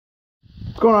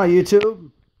Going on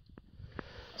YouTube?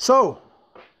 So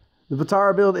the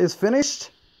Vitara build is finished.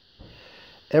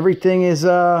 Everything is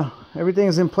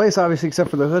in place, obviously, except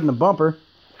for the hood and the bumper.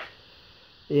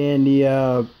 And the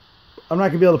I'm not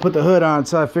gonna be able to put the hood on,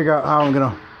 so I figure out how I'm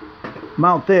gonna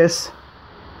mount this.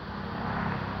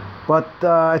 But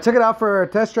I took it out for a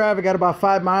test drive. I got about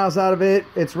 5 miles out of it.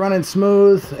 It's running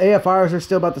smooth. AFRs are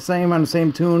still about the same, on the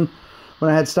same tune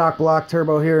when I had stock block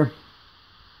turbo here.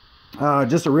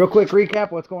 Just a real quick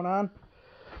recap what's going on.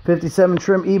 57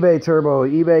 trim eBay turbo,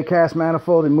 eBay cast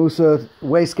manifold, and Musa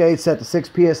wastegate set to 6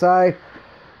 psi.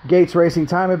 Gates racing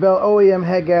timing belt, OEM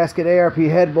head gasket, ARP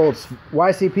head bolts,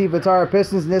 YCP Vitara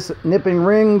pistons, nipping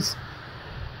rings,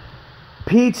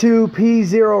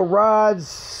 P2P0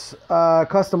 rods,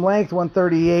 custom length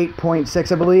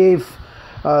 138.6 I believe.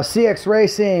 CX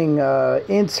Racing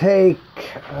intake,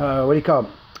 what do you call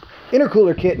them?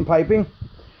 Intercooler kit and piping.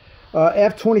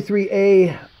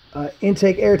 F23A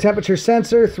intake air temperature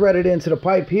sensor threaded into the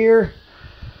pipe here.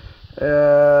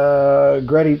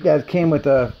 Gretty, that came with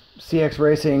the CX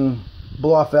Racing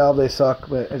blow-off valve. They suck,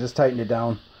 but I just tightened it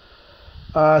down.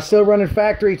 Still running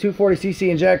factory 240cc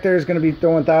injectors. Going to be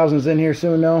throwing thousands in here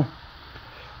soon, though.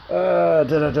 What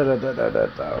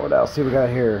else do we got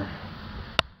here?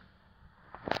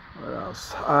 What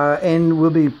else? And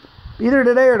we'll be either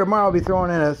today or tomorrow. I'll be throwing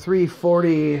in a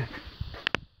 340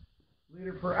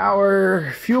 liter per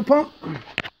hour fuel pump,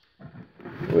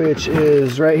 which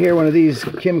is right here, one of these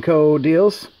Chemso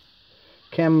deals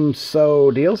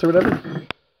or whatever.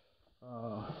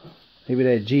 Maybe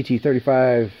that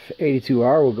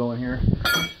GT3582R will go in here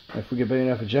if we get big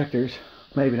enough injectors.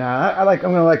 Maybe not. I'm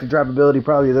gonna like the drivability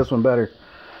probably of this one better.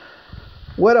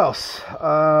 What else?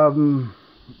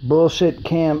 Bullshit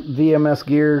cam VMS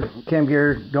gear, cam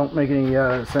gear don't make any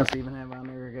sense to even have on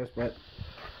there, I guess. But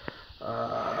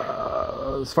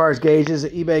as far as gauges,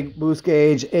 eBay boost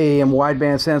gauge, AEM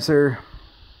wideband sensor,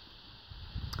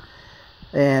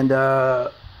 and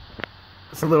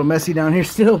it's a little messy down here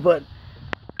still, but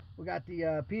we got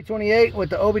the P28 with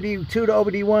the OBD2 to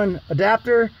OBD1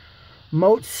 adapter,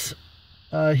 Motes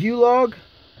Hue log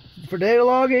for data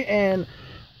logging, and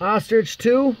Ostrich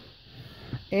 2.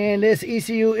 And this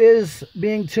ECU is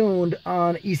being tuned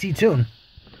on EC-Tune.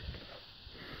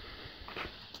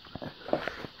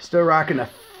 Still rocking the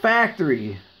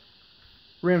factory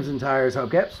rims and tires,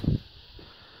 hubcaps,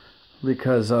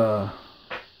 because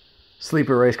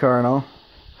sleeper race car and all.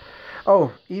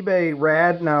 Oh, eBay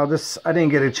rad. Now this, I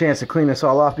didn't get a chance to clean this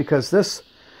all off because this,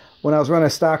 when I was running a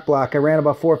stock block, I ran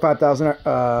about 4,000 or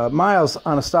 5,000 miles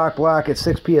on a stock block at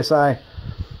 6 psi,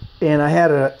 and I had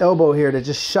an elbow here that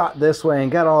just shot this way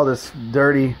and got all this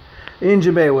dirty.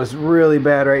 Engine bay was really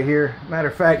bad right here. Matter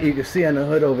of fact, you can see on the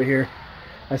hood over here,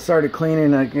 I started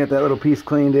cleaning. I got that little piece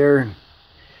cleaned there.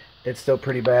 It's still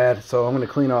pretty bad, so I'm going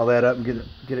to clean all that up and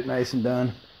get it nice and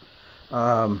done.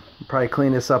 Probably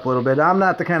clean this up a little bit. I'm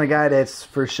not the kind of guy that's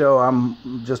for show.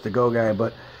 I'm just a go guy,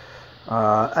 but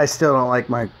I still don't like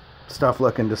my stuff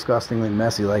looking disgustingly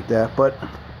messy like that. But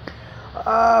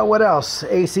what else?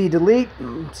 AC delete.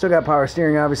 Still got power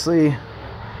steering, obviously.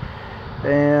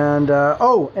 And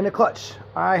oh, and the clutch.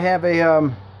 I have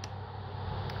a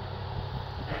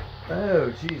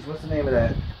oh geez, what's the name of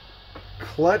that?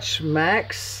 Clutch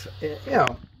Max. You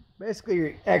know, basically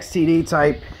your XTD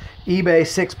type eBay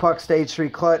 6-puck stage 3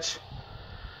 clutch.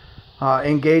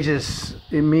 Engages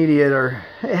immediate, or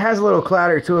it has a little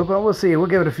clatter to it, but we'll see. We'll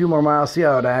give it a few more miles, see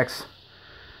how it acts.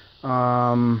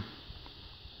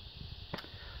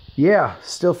 Yeah,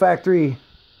 still factory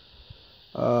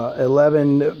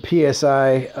 11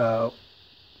 psi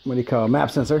what do you call it,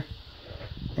 map sensor.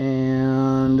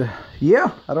 And yeah,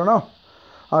 I don't know,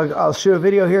 I'll shoot a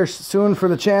video here soon for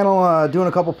the channel, doing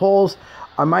a couple polls.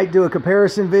 I might do a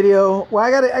comparison video. Well,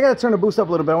 I gotta turn the boost up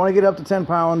a little bit. I want to get up to 10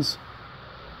 pounds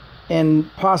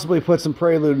and possibly put some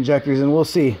Prelude injectors in. We'll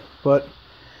see. But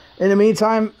in the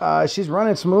meantime, she's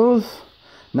running smooth,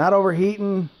 not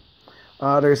overheating.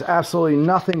 There's absolutely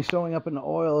nothing showing up in the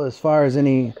oil as far as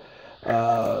any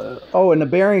oh, and the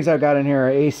bearings I've got in here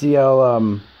are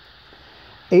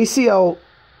ACL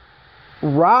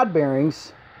rod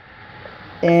bearings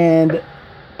and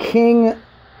King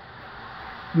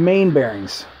main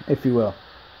bearings, if you will.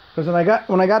 Because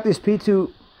when I got these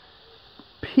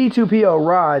P2P0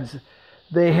 rods,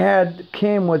 they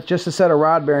came with just a set of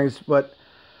rod bearings, but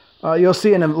you'll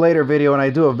see in a later video, and I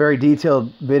do a very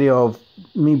detailed video of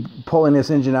me pulling this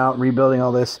engine out and rebuilding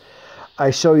all this.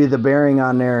 I show you the bearing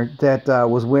on there that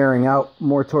was wearing out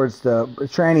more towards the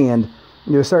tranny end.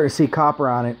 You're starting to see copper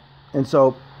on it, and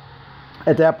so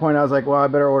at that point I was like, well, I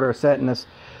better order a set in this.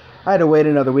 I had to wait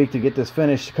another week to get this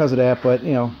finished because of that, but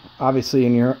you know, obviously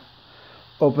in your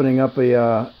opening up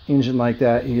a engine like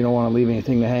that, you don't want to leave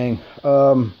anything to hang.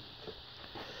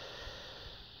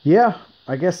 Yeah,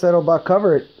 I guess that'll about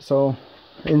cover it. So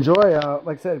enjoy.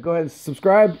 Like I said, go ahead and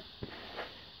subscribe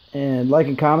and like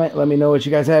and comment. Let me know what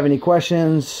you guys have, any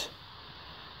questions,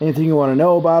 anything you want to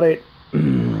know about it,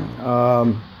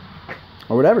 or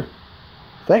whatever.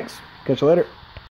 Thanks. Catch you later.